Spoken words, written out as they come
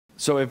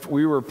So if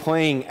we were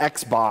playing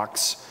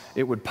Xbox,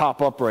 it would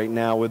pop up right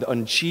now with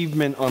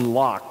achievement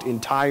unlocked,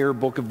 entire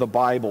book of the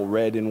Bible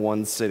read in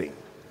one sitting.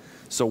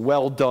 So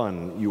well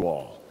done, you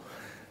all.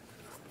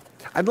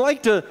 I'd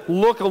like to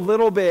look a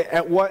little bit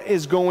at what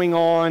is going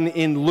on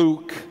in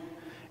Luke,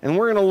 and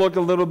we're going to look a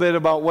little bit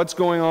about what's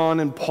going on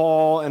in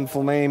Paul and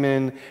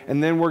Philemon,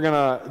 and then we're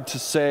going to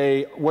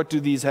say, what do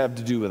these have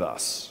to do with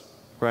us,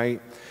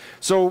 right?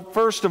 So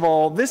first of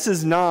all, this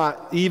is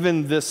not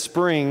even this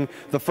spring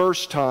the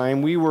first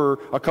time. We were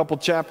a couple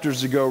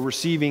chapters ago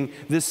receiving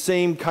this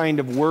same kind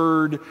of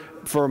word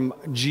from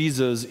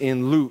Jesus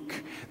in Luke.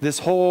 This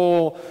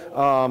whole,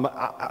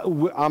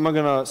 I'm going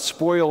to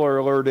spoiler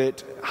alert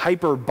it,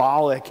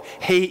 hyperbolic,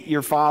 hate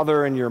your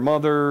father and your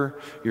mother,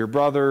 your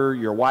brother,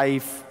 your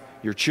wife,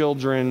 your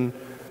children,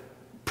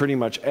 pretty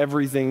much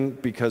everything,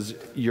 because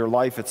your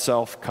life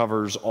itself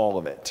covers all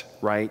of it,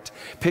 right?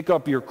 Pick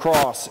up your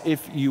cross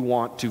if you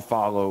want to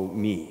follow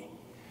me.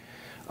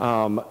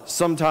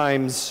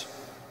 Sometimes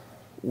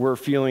we're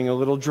feeling a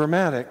little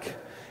dramatic,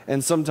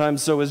 and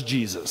sometimes so is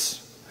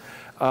Jesus.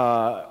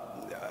 But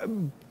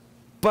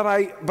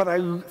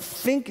I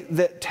think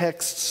that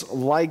texts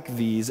like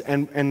these,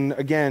 and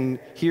again,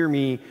 hear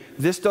me,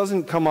 this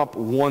doesn't come up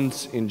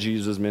once in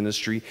Jesus'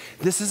 ministry.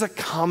 This is a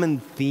common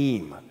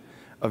theme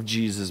of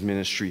Jesus'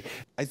 ministry.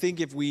 I think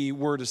if we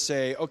were to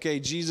say, okay,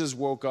 Jesus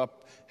woke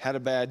up, had a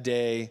bad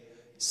day,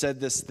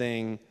 said this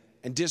thing,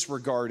 and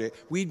disregard it,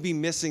 we'd be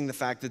missing the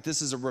fact that this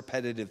is a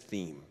repetitive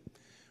theme,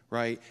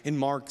 right? In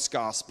Mark's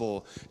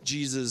gospel,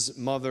 Jesus'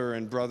 mother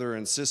and brother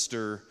and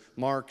sister,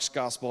 Mark's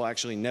gospel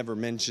actually never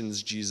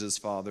mentions Jesus'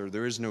 father.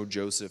 There is no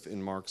Joseph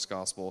in Mark's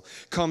gospel.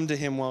 Come to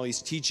him while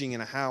he's teaching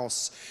in a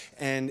house,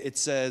 and it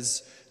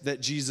says that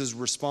Jesus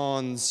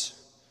responds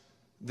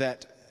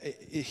that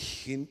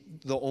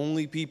the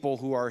only people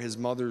who are his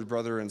mother,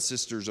 brother, and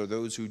sisters are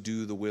those who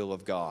do the will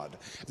of God.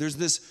 There's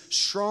this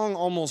strong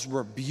almost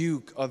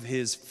rebuke of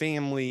his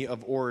family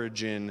of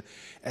origin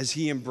as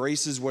he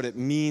embraces what it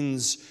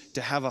means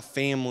to have a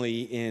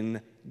family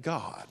in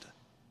God.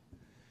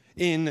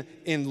 In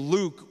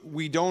Luke,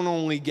 we don't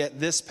only get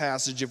this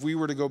passage. If we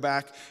were to go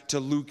back to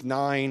Luke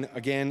 9,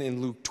 again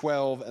in Luke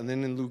 12, and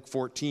then in Luke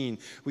 14,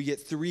 we get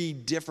three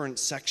different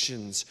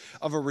sections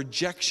of a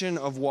rejection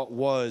of what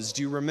was.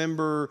 Do you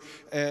remember,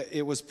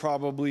 it was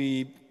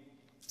probably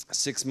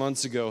 6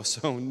 months ago,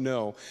 so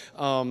no,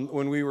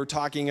 when we were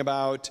talking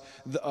about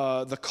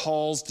the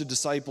calls to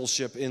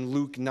discipleship in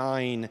Luke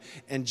 9,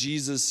 and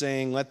Jesus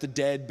saying, let the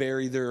dead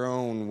bury their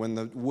own, when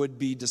the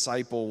would-be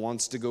disciple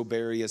wants to go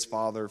bury his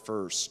father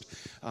first.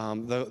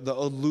 The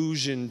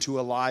allusion to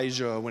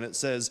Elijah when it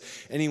says,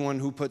 anyone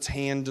who puts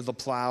hand to the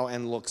plow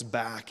and looks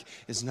back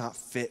is not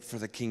fit for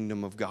the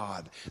kingdom of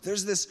God.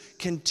 There's this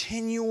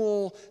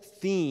continual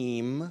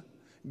theme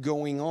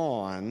going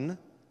on,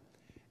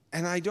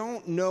 and I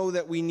don't know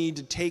that we need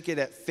to take it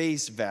at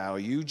face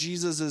value.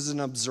 Jesus is an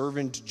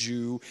observant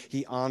Jew.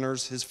 He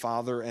honors his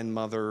father and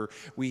mother.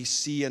 We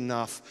see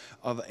enough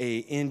of an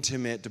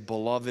intimate,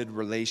 beloved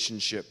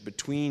relationship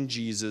between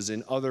Jesus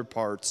and other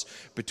parts,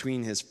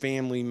 between his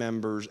family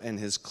members and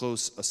his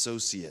close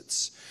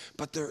associates.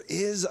 But there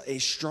is a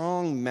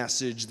strong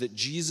message that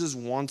Jesus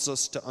wants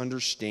us to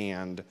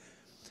understand,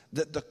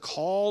 that the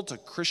call to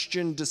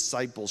Christian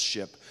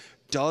discipleship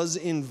does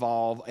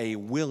involve a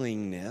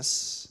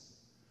willingness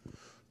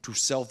to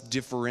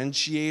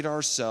self-differentiate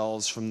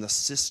ourselves from the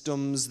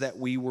systems that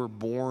we were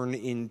born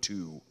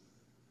into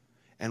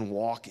and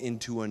walk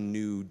into a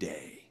new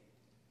day.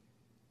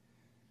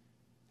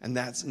 And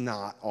that's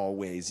not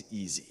always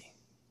easy.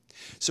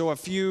 So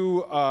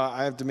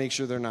I have to make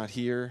sure they're not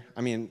here.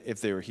 I mean,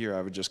 if they were here,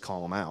 I would just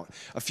call them out.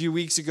 A few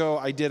weeks ago,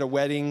 I did a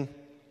wedding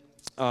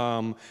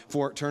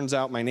for, it turns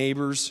out, my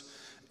neighbors.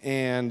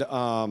 And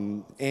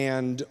one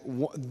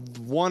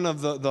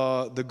of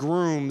the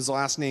groom's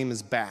last name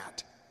is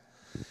Bat.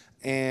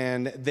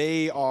 And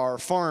they are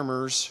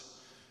farmers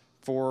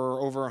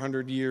for over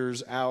 100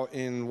 years out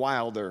in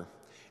Wilder.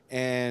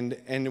 And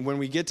when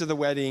we get to the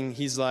wedding,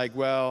 he's like,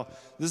 well,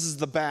 this is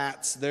the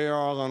Bats. They're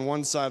all on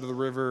one side of the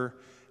river,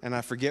 and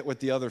I forget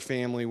what the other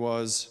family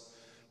was.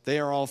 They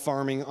are all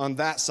farming on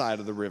that side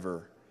of the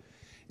river.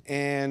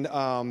 And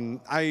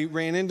I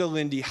ran into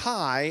Lindy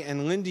High,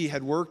 and Lindy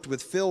had worked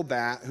with Phil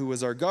Bat, who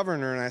was our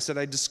governor, and I said,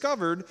 I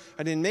discovered,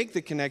 I didn't make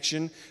the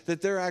connection,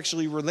 that they're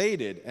actually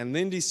related. And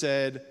Lindy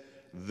said,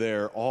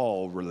 they're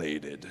all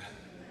related,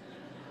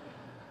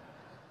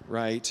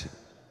 right?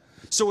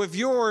 So if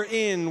you're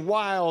in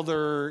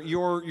Wilder,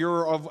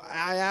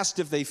 I asked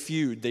if they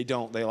feud. They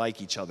don't. They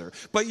like each other.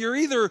 But you're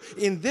either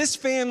in this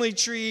family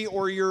tree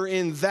or you're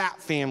in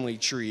that family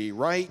tree,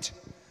 right?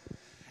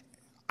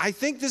 I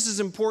think this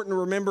is important to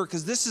remember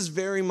because this is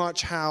very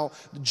much how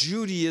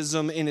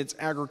Judaism in its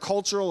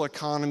agricultural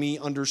economy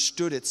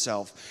understood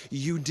itself.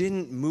 You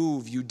didn't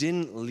move. You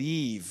didn't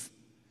leave.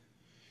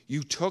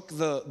 You took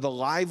the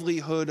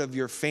livelihood of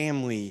your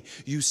family.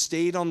 You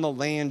stayed on the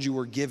land you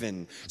were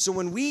given. So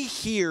when we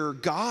hear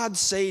God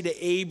say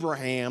to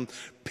Abraham,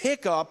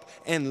 pick up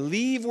and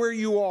leave where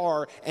you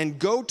are and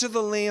go to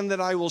the land that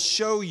I will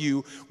show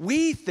you,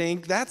 we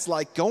think that's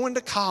like going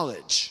to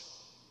college,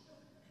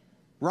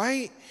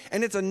 right?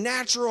 And it's a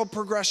natural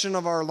progression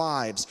of our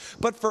lives.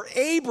 But for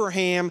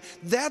Abraham,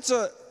 that's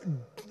a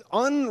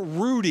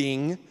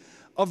unrooting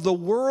of the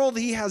world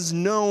he has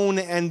known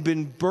and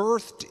been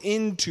birthed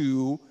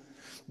into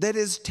that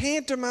is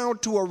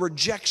tantamount to a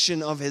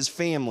rejection of his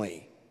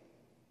family.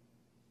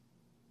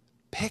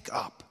 Pick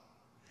up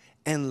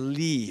and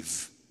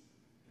leave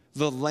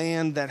the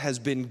land that has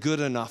been good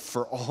enough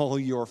for all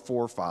your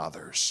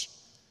forefathers,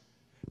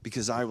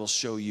 because I will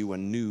show you a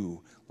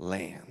new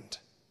land.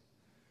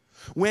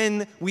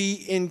 When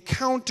we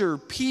encounter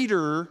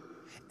Peter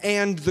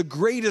and the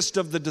greatest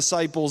of the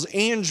disciples,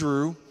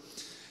 Andrew,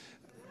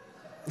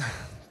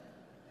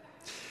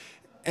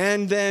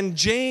 and then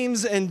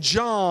James and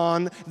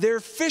John, they're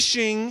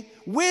fishing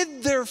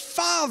with their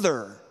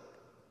father.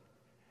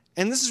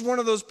 And this is one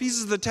of those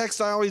pieces of the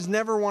text I always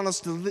never want us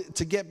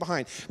to get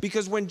behind.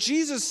 Because when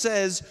Jesus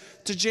says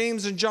to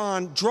James and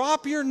John,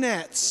 drop your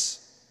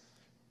nets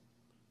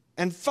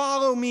and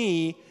follow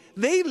me,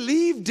 they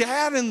leave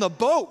dad in the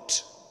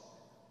boat.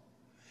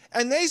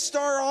 And they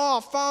start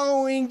off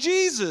following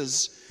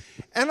Jesus.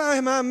 And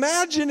I'm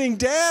imagining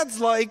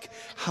dad's like,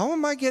 how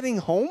am I getting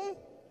home?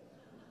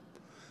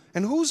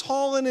 And who's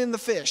hauling in the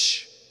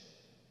fish?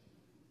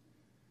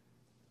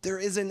 There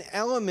is an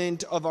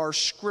element of our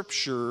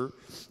scripture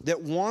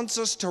that wants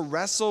us to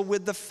wrestle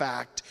with the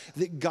fact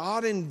that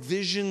God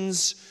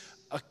envisions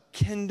a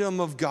kingdom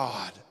of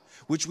God,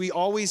 which we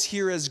always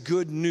hear as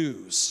good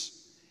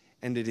news,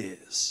 and it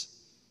is.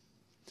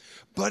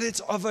 But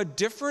it's of a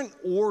different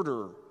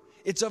order.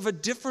 It's of a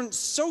different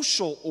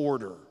social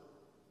order.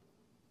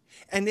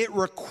 And it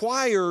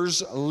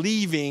requires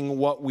leaving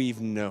what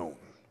we've known.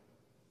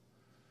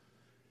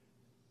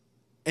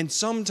 And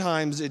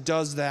sometimes it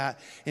does that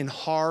in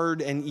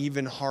hard and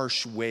even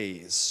harsh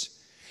ways.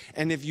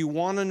 And if you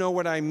want to know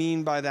what I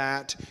mean by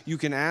that, you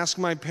can ask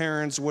my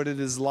parents what it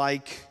is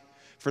like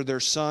for their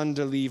son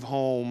to leave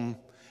home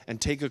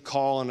and take a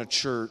call in a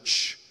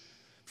church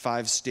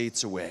 5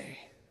 states away.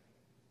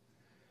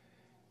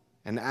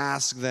 And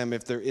ask them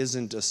if there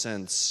isn't a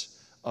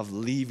sense of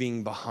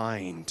leaving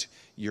behind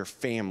your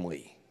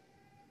family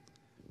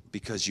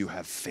because you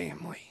have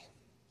family.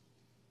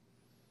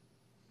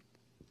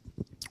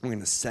 We're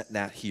going to set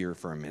that here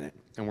for a minute,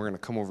 and we're going to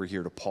come over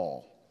here to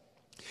Paul.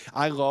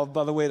 I love,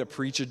 by the way, to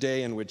preach a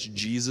day in which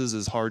Jesus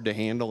is hard to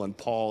handle and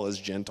Paul is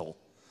gentle.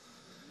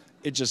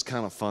 It's just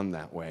kind of fun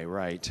that way,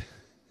 right?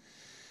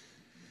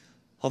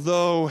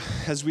 Although,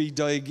 as we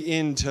dig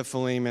into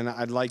Philemon,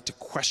 I'd like to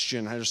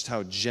question just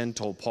how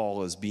gentle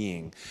Paul is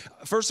being.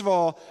 First of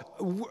all,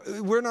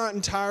 we're not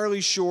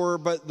entirely sure,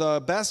 but the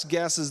best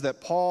guess is that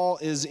Paul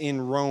is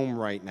in Rome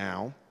right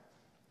now.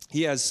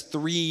 He has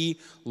 3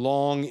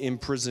 long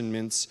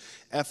imprisonments: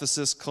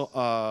 Ephesus,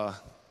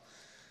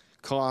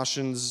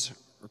 Colossians,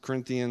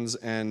 Corinthians,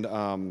 and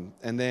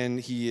then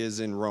he is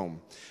in Rome.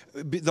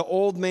 The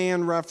old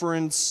man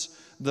reference,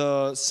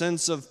 the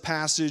sense of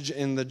passage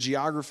in the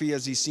geography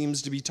as he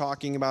seems to be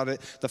talking about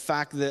it, the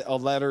fact that a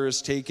letter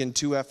is taken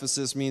to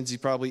Ephesus means he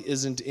probably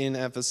isn't in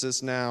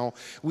Ephesus now.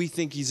 We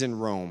think he's in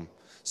Rome.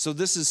 So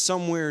this is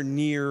somewhere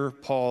near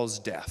Paul's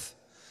death.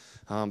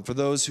 For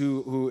those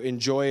who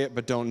enjoy it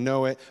but don't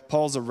know it,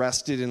 Paul's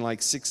arrested in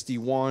like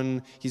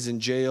 61. He's in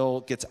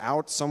jail, gets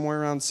out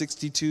somewhere around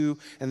 62,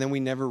 and then we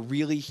never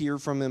really hear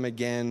from him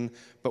again,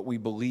 but we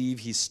believe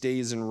he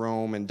stays in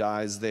Rome and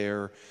dies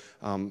there,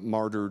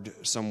 martyred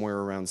somewhere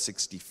around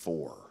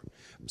 64.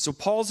 So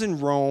Paul's in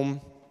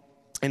Rome,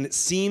 and it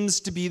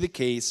seems to be the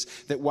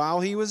case that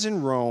while he was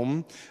in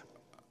Rome,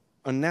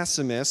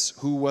 Onesimus,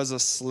 who was a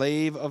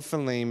slave of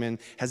Philemon,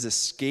 has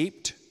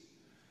escaped,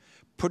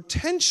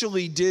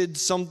 potentially did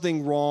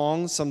something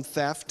wrong, some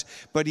theft,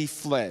 but he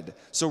fled.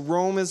 So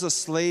Rome is a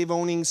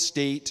slave-owning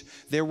state.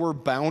 There were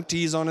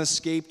bounties on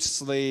escaped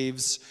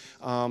slaves.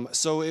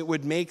 So it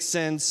would make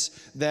sense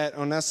that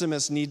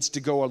Onesimus needs to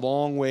go a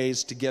long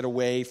ways to get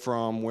away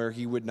from where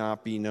he would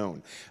not be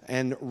known.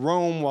 And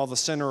Rome, while the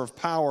center of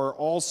power,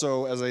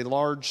 also as a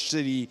large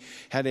city,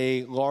 had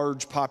a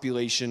large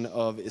population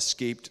of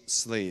escaped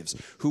slaves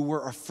who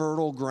were a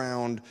fertile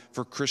ground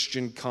for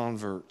Christian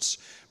converts,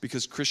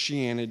 because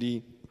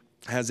Christianity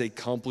has a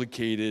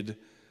complicated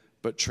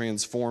but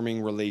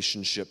transforming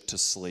relationship to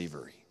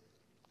slavery.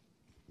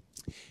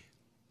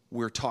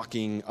 We're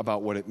talking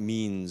about what it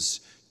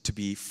means to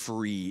be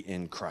free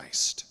in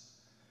Christ.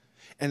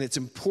 And it's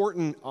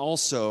important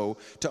also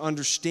to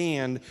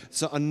understand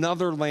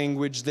another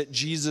language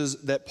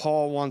that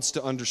Paul wants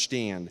to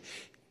understand.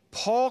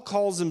 Paul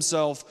calls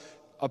himself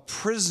a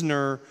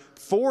prisoner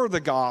for the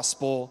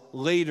gospel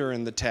later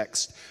in the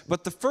text.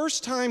 But the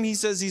first time he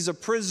says he's a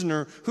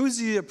prisoner, who's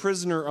he a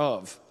prisoner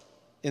of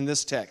in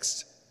this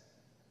text?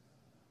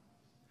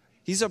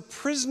 He's a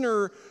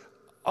prisoner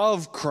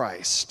of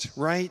Christ,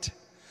 right?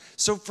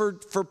 So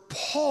for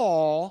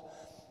Paul,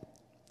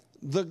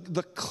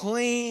 the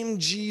claim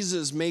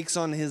Jesus makes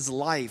on his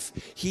life,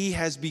 he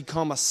has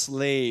become a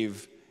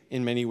slave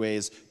in many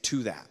ways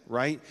to that,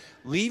 right?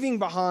 Leaving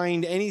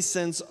behind any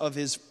sense of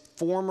his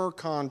former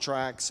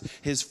contracts,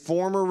 his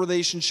former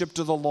relationship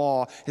to the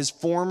law, his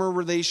former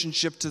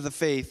relationship to the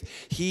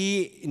faith,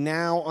 he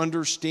now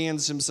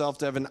understands himself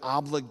to have an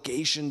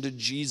obligation to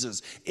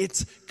Jesus.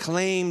 It's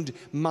claimed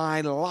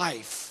my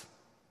life.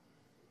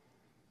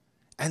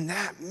 And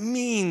that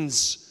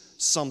means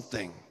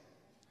something.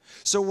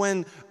 So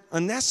when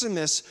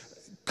Onesimus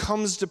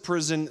comes to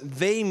prison,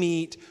 they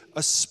meet,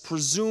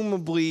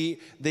 presumably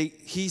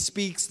he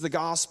speaks the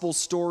gospel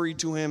story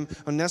to him.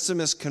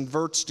 Onesimus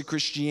converts to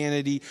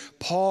Christianity.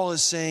 Paul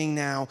is saying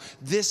now,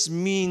 this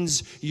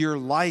means your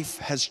life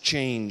has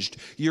changed.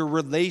 Your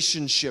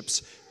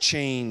relationships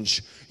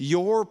change.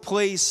 Your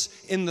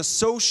place in the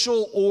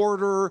social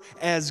order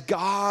as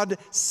God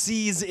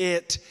sees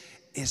it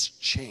is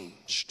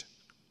changed.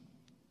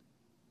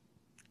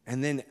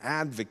 And then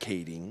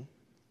advocating.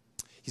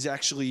 He's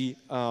actually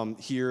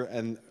here,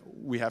 and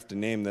we have to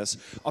name this,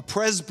 a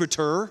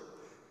presbyter,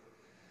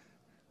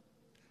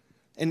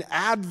 an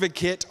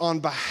advocate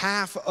on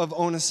behalf of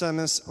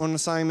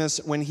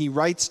Onesimus when he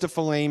writes to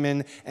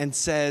Philemon and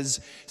says,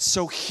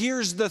 so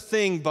here's the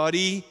thing,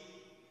 buddy.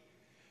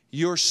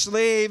 Your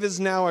slave is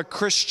now a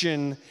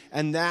Christian,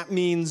 and that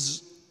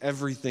means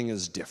everything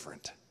is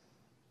different.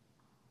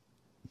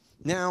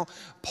 Now,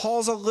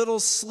 Paul's a little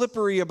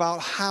slippery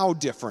about how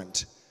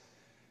different.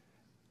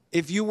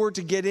 If you were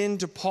to get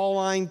into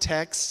Pauline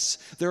texts,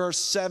 there are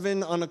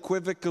 7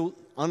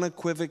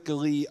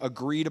 unequivocally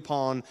agreed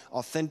upon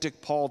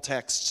authentic Paul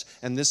texts,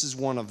 and this is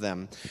one of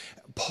them.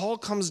 Paul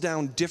comes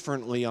down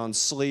differently on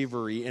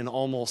slavery in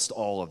almost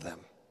all of them.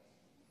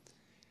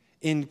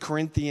 In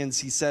Corinthians,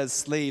 he says,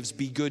 slaves,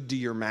 be good to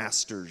your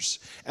masters.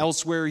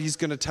 Elsewhere, he's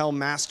going to tell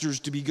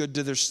masters to be good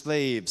to their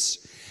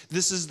slaves.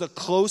 This is the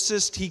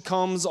closest he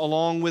comes,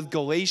 along with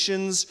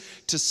Galatians,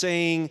 to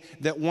saying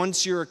that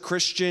once you're a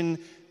Christian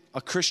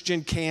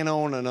can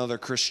own another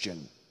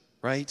Christian,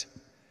 right?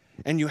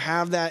 And you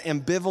have that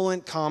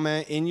ambivalent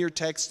comment in your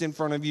text in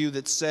front of you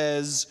that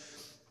says,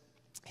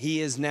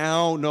 he is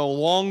now no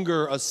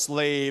longer a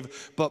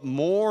slave, but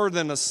more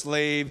than a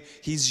slave,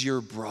 he's your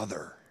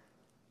brother,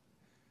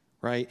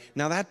 right?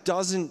 Now that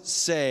doesn't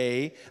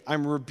say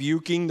I'm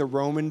rebuking the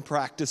Roman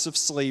practice of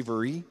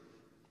slavery.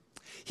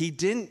 He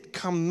didn't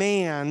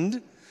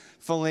command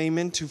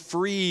Philemon to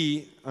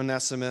free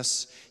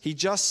Onesimus. He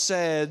just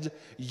said,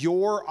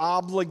 your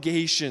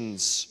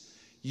obligations,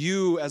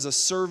 you as a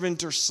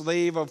servant or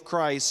slave of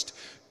Christ,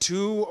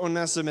 to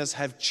Onesimus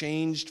have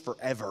changed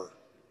forever.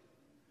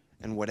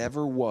 And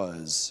whatever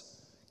was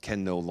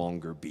can no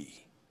longer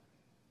be.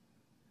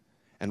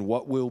 And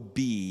what will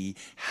be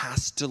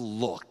has to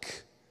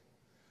look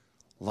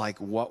like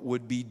what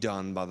would be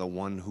done by the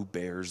one who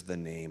bears the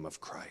name of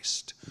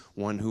Christ,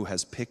 one who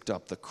has picked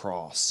up the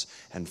cross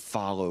and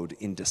followed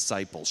in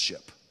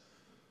discipleship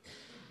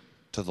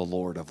to the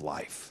Lord of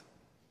life.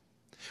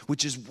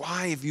 Which is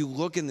why, if you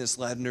look in this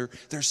letter,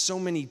 there's so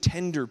many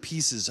tender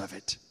pieces of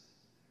it.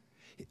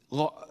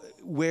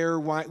 Where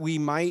we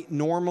might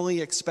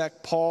normally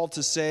expect Paul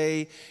to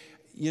say,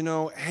 you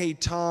know, hey,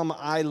 Tom,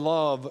 I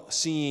love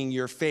seeing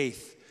your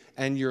faith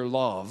and your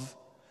love.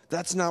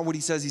 That's not what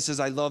he says. He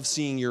says, I love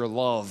seeing your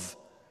love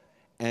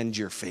and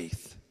your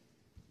faith.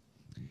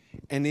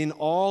 And in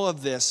all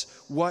of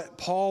this, what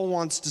Paul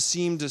wants to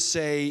seem to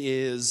say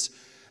is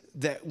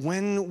that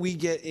when we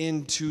get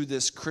into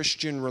this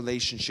Christian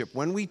relationship,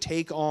 when we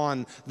take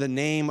on the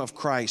name of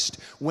Christ,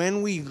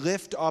 when we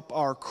lift up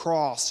our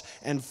cross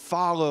and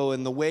follow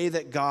in the way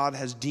that God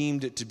has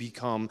deemed it to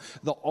become,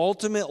 the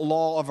ultimate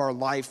law of our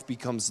life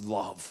becomes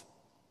love.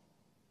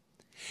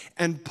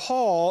 And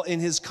Paul, in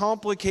his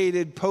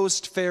complicated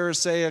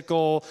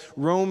post-Pharisaical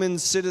Roman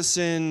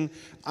citizen,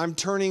 I'm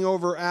turning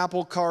over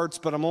apple carts,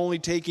 but I'm only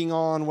taking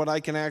on what I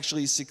can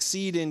actually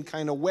succeed in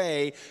kind of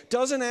way,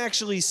 doesn't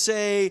actually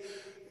say,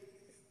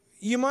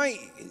 you might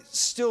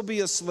still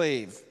be a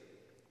slave,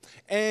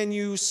 and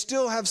you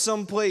still have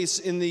some place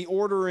in the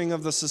ordering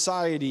of the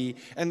society,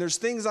 and there's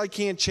things I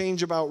can't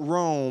change about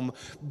Rome,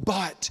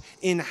 but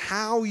in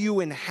how you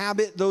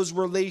inhabit those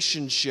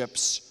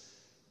relationships,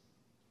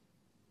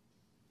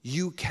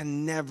 you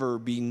can never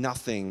be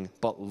nothing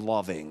but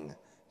loving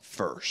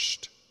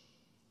first,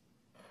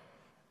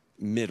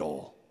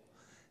 middle,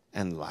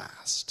 and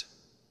last.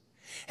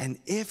 And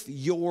if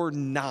you're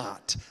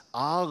not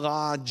a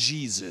la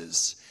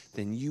Jesus,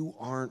 then you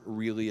aren't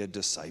really a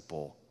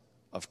disciple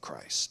of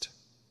Christ.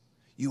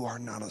 You are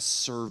not a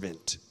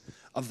servant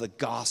of the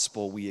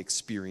gospel we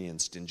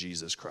experienced in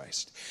Jesus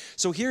Christ.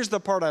 So here's the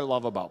part I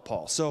love about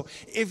Paul. So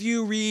if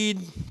you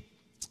read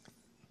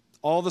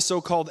all the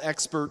so-called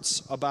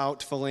experts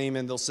about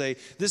Philemon, they'll say,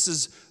 this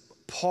is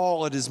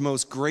Paul at his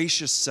most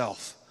gracious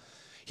self.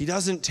 He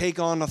doesn't take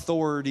on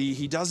authority.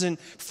 He doesn't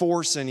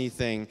force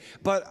anything.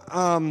 But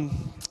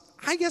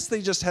I guess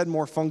they just had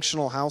more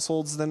functional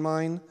households than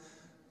mine.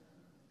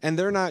 And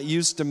they're not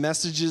used to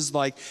messages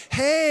like,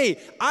 hey,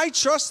 I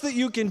trust that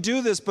you can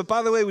do this, but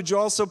by the way, would you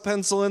also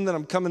pencil in that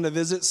I'm coming to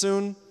visit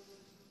soon?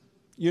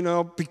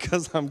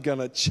 because I'm going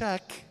to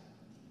check.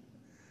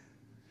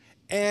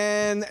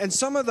 And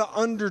some of the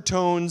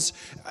undertones,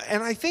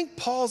 and I think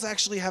Paul's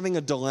actually having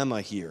a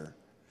dilemma here.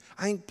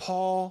 I think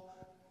Paul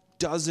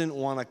doesn't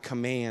want to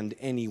command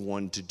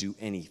anyone to do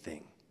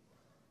anything.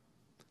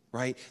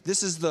 Right?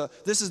 This is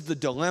the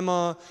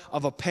dilemma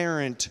of a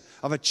parent,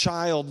 of a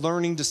child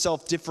learning to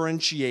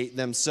self-differentiate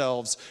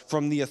themselves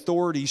from the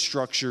authority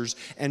structures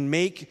and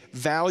make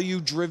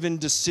value-driven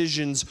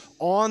decisions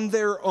on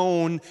their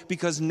own,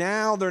 because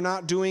now they're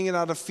not doing it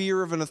out of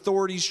fear of an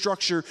authority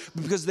structure,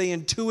 but because they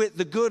intuit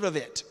the good of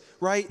it.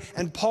 Right?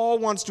 And Paul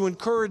wants to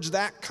encourage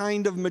that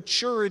kind of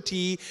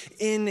maturity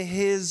in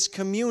his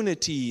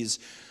communities.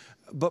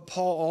 But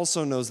Paul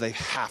also knows they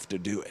have to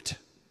do it.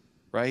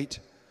 Right?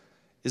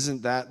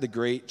 Isn't that the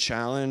great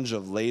challenge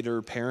of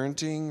later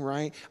parenting,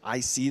 right?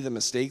 I see the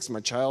mistakes my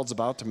child's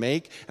about to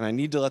make, and I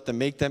need to let them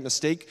make that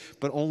mistake,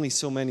 but only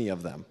so many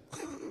of them,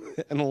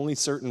 and only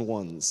certain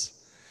ones.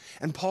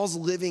 And Paul's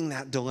living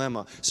that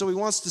dilemma. So he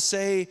wants to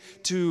say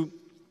to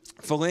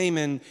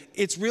Philemon,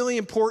 it's really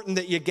important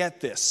that you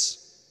get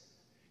this.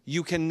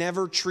 You can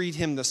never treat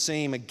him the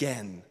same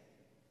again.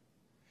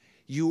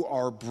 You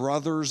are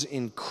brothers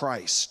in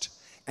Christ.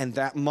 And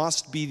that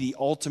must be the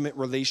ultimate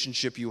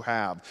relationship you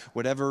have,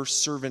 whatever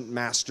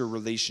servant-master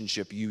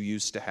relationship you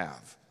used to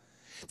have.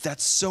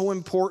 That's so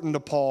important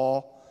to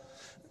Paul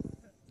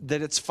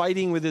that it's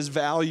fighting with his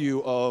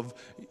value of,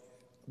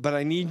 but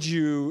I need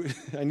to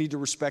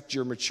respect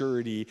your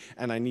maturity,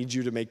 and I need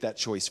you to make that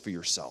choice for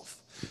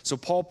yourself. So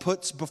Paul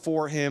puts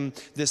before him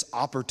this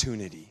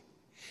opportunity.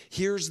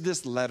 Here's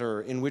this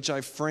letter in which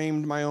I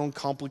framed my own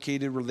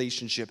complicated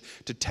relationship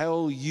to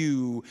tell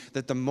you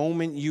that the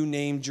moment you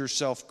named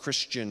yourself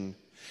Christian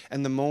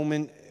and the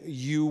moment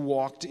you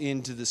walked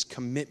into this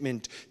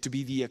commitment to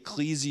be the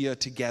ecclesia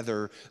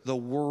together, the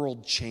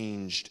world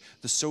changed,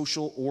 the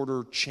social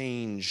order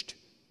changed.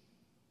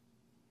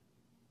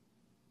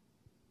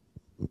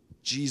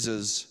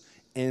 Jesus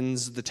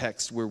ends the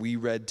text where we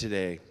read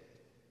today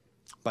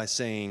by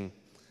saying,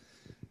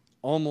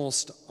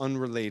 almost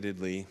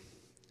unrelatedly,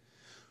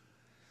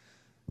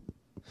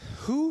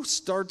 who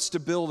starts to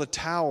build a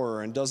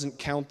tower and doesn't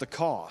count the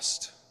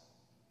cost?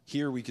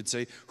 Here we could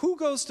say, who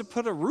goes to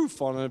put a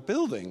roof on a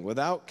building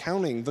without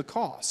counting the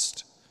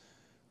cost?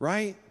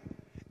 Right?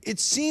 It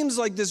seems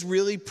like this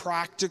really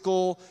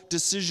practical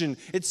decision.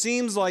 It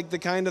seems like the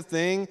kind of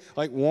thing,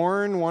 like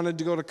Warren wanted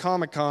to go to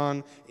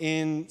Comic-Con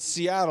in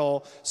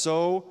Seattle,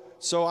 so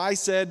I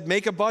said,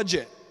 make a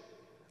budget.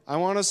 I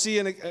want to see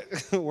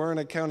we're an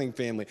accounting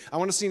family. I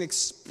want to see an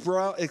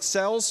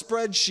Excel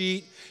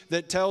spreadsheet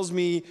that tells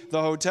me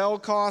the hotel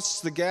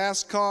costs, the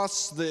gas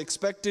costs, the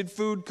expected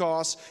food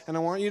costs, and I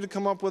want you to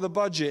come up with a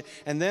budget.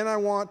 And then I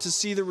want to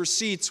see the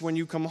receipts when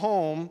you come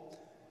home,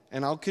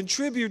 and I'll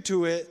contribute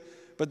to it.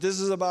 But this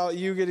is about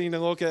you getting to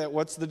look at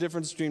what's the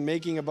difference between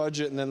making a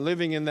budget and then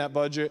living in that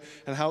budget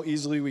and how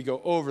easily we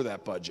go over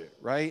that budget,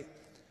 right?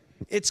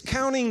 It's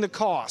counting the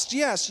cost.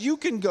 Yes, you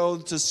can go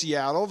to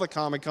Seattle, the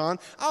Comic-Con.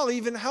 I'll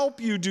even help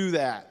you do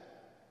that.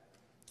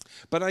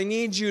 But I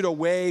need you to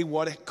weigh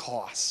what it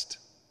cost.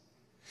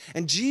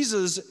 And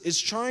Jesus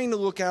is trying to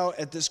look out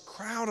at this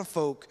crowd of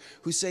folk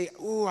who say,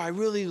 oh, I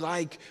really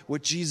like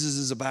what Jesus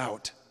is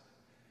about.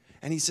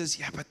 And he says,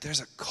 yeah, but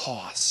there's a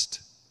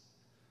cost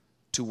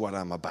to what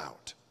I'm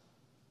about.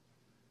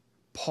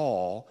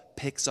 Paul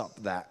picks up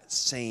that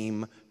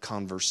same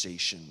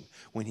conversation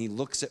when he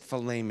looks at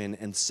Philemon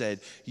and said,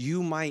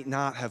 you might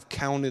not have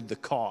counted the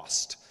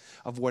cost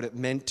of what it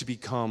meant to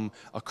become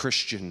a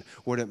Christian,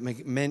 what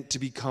it meant to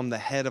become the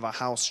head of a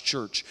house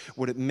church,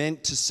 what it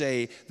meant to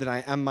say that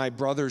I am my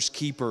brother's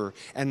keeper,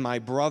 and my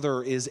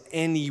brother is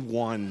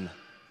anyone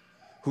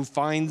who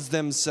finds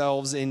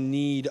themselves in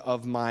need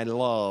of my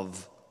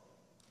love.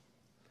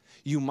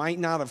 You might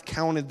not have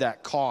counted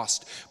that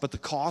cost, but the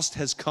cost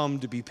has come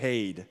to be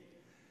paid.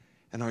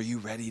 And are you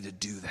ready to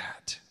do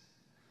that?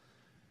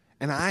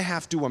 And I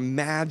have to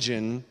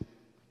imagine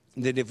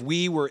that if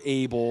we were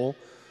able,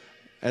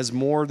 as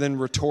more than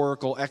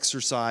rhetorical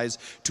exercise,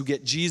 to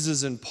get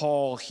Jesus and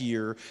Paul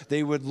here,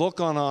 they would look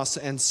on us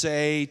and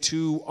say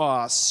to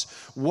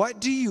us,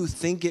 what do you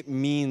think it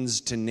means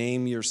to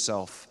name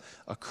yourself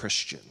a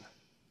Christian?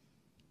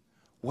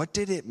 What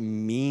did it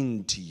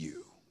mean to you?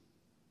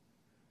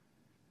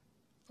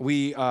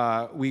 We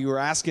were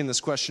asking this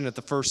question at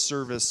the first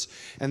service,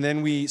 and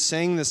then we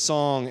sang this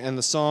song, and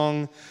the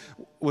song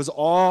was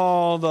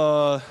all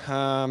the,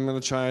 I'm going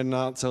to try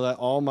not to let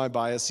all my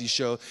biases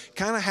show,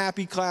 kind of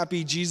happy,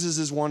 clappy, Jesus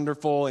is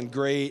wonderful and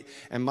great,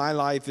 and my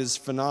life is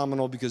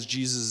phenomenal because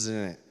Jesus is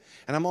in it.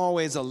 And I'm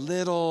always a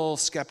little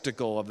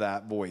skeptical of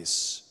that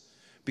voice,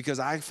 because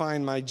I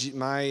find my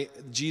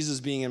Jesus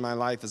being in my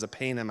life is a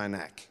pain in my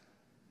neck,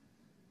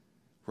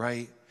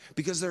 right?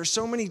 Because there are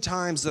so many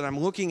times that I'm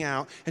looking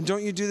out, and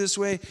don't you do this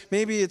way?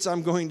 Maybe it's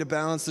I'm going to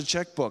balance the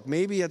checkbook.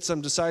 Maybe it's I'm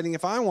deciding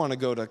if I want to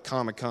go to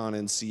Comic-Con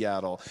in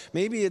Seattle.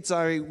 Maybe it's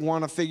I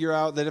want to figure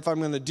out that if I'm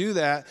going to do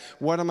that,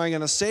 what am I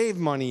going to save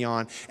money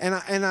on? And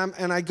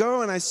I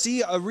go and I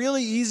see a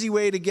really easy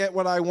way to get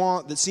what I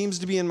want that seems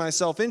to be in my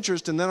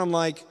self-interest, and then I'm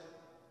like,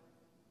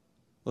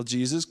 Well,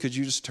 Jesus, could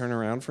you just turn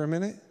around for a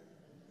minute?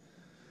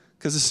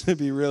 Because it's going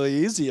to be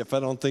really easy if I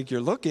don't think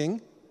you're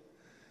looking.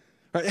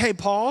 Right? Hey,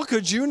 Paul,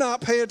 could you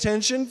not pay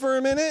attention for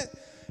a minute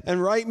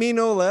and write me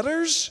no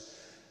letters?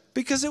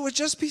 Because it would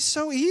just be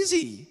so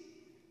easy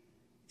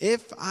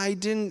if I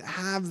didn't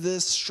have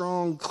this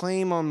strong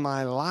claim on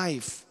my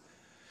life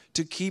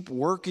to keep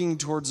working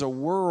towards a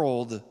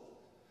world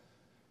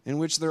in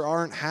which there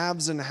aren't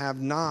haves and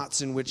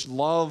have-nots, in which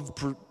love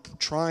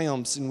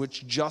triumphs, in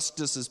which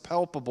justice is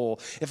palpable.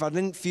 If I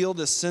didn't feel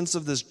this sense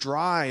of this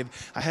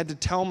drive, I had to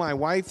tell my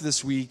wife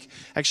this week.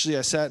 Actually,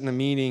 I sat in a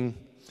meeting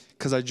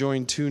because I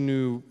joined 2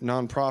 new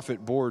nonprofit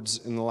boards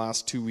in the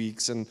last 2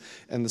 weeks. And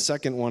the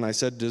second one, I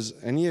said, does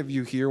any of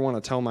you here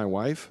want to tell my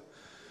wife?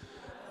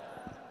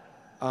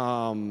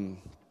 And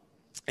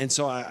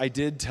so I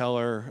did tell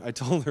her. I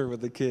told her with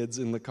the kids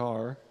in the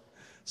car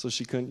so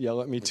she couldn't yell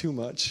at me too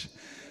much.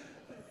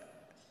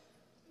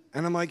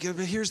 And I'm like,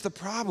 but here's the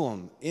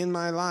problem. In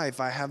my life,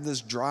 I have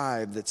this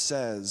drive that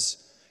says,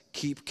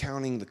 keep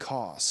counting the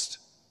cost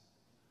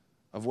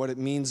of what it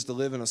means to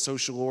live in a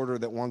social order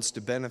that wants to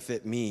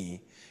benefit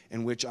me,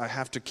 in which I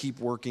have to keep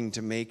working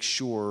to make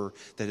sure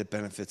that it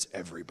benefits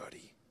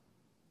everybody.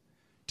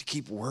 To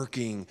keep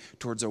working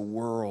towards a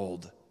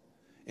world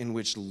in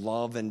which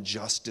love and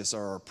justice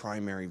are our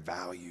primary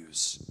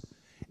values.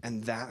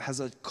 And that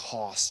has a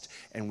cost,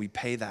 and we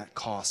pay that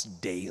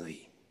cost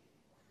daily.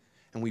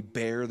 And we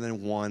bear the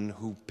one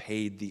who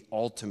paid the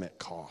ultimate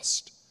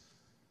cost.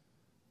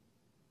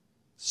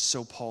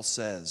 So Paul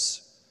says,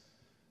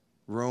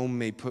 Rome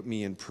may put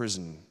me in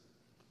prison,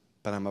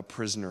 but I'm a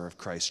prisoner of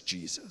Christ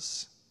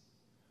Jesus.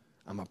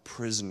 I'm a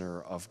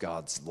prisoner of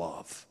God's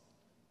love.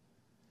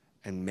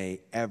 And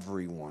may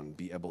everyone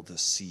be able to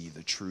see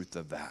the truth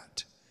of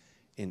that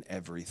in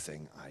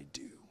everything I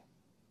do.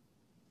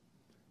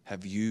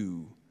 Have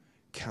you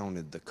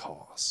counted the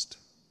cost?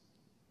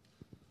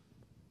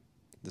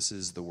 This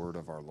is the word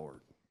of our Lord.